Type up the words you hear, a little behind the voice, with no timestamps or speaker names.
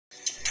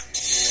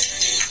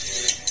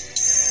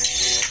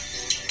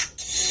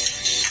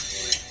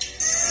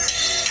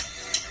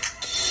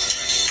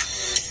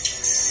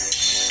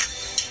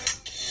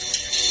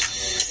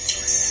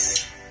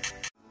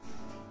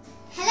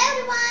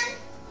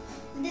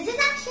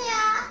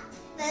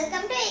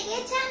welcome to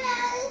AK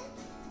channel.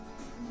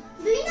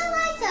 Do you know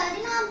why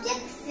certain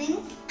objects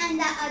sink and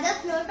the other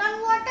float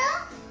on water?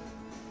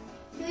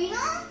 Do you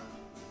know?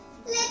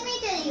 Let me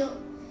tell you.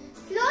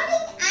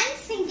 Floating and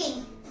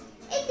sinking.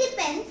 It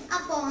depends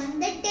upon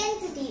the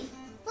density.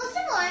 First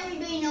of all,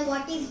 do you know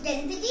what is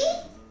density?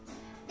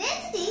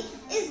 Density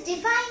is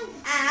defined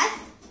as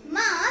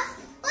mass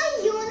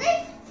per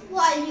unit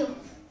volume.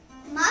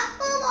 Mass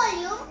per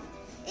volume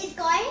is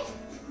called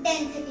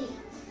density.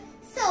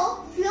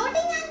 So,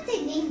 floating and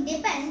sinking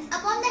depends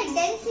upon the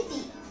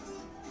density.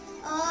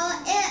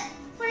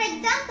 For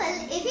example,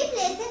 if we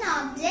place an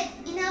object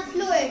in a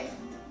fluid,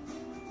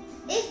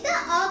 if the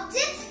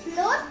objects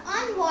float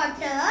on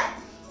water,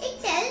 it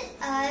tells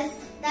us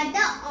that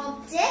the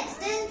object's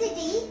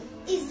density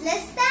is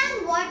less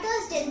than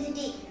water's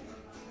density.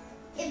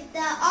 If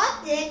the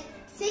object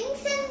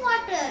sinks in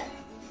water,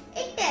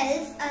 it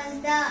tells us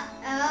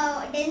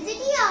the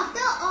density of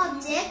the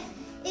object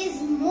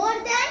is more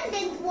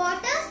than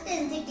water's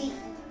density.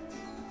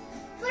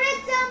 For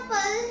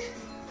example,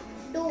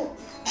 do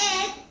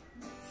egg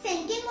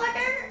sink in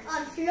water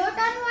or float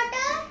on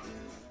water?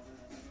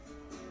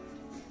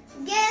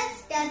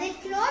 Guess, does it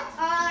float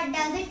or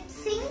does it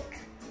sink?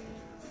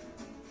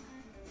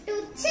 To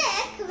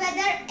check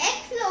whether egg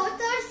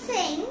floats or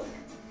sink,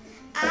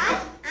 I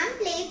am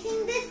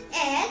placing this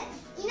egg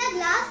in a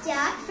glass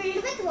jar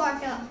filled with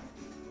water.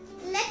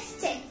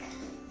 Let's check.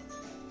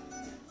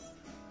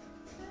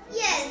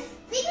 Yes,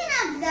 we can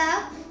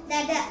observe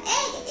that the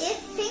egg is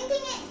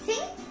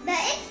the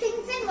egg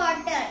sinks in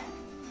water.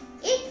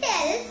 It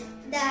tells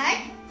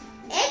that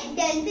egg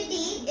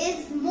density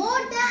is more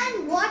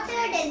than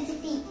water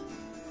density.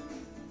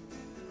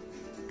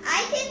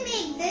 I can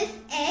make this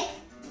egg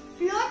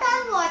float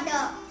on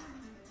water.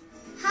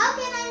 How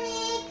can I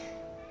make?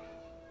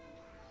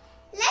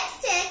 Let's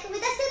check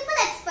with a simple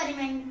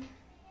experiment.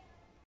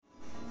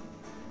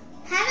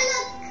 Have a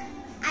look.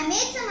 I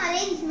made some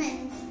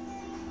arrangements.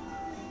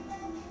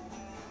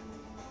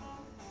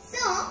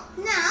 So,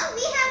 now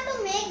we have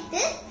to make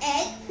this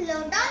egg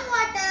float on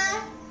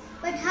water.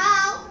 But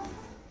how?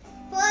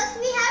 First,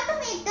 we have to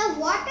make the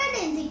water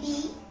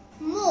density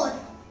more.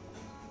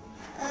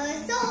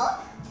 So,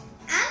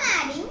 I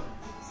am adding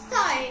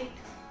salt.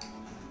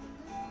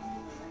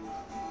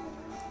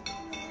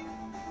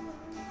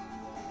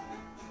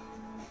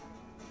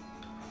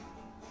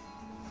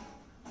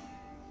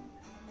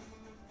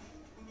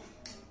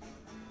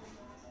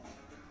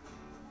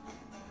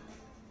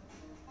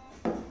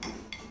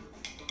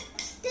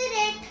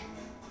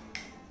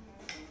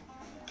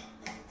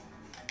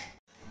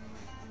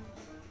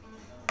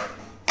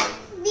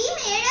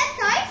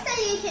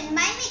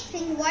 By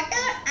mixing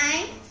water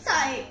and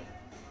salt.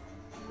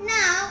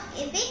 Now,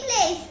 if we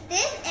place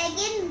this egg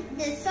in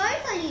the salt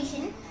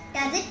solution,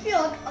 does it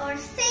float or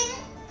sink?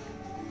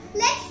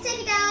 Let's check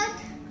it out.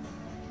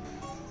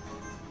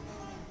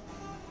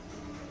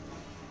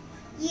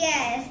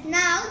 Yes,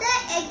 now the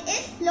egg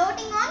is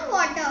floating on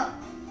water.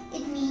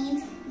 It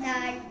means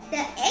that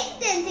the egg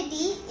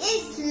density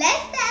is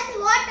less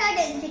than water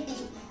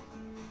density.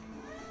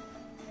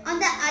 On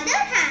the other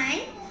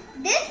hand,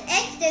 this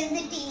egg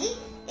density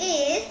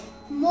is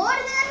more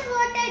than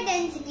water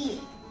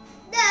density.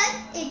 Thus,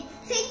 it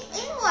sinks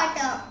in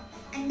water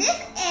and this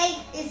egg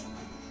is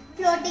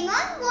floating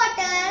on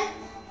water.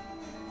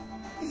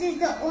 This is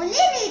the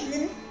only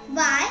reason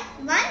why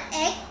one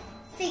egg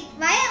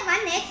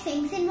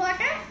sinks in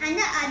water and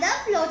the other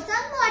floats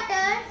on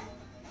water.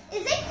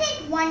 Isn't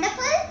it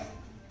wonderful?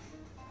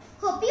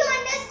 Hope you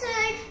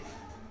understood.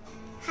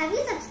 Have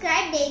you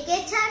subscribed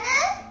AK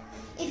channel?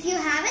 If you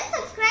haven't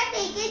subscribed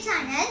AK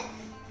channel,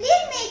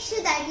 please make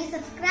sure that you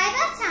subscribe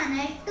our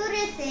channel to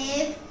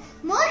receive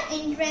more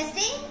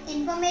interesting,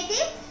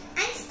 informative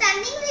and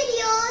stunning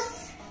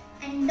videos.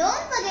 And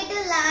don't forget to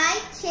like,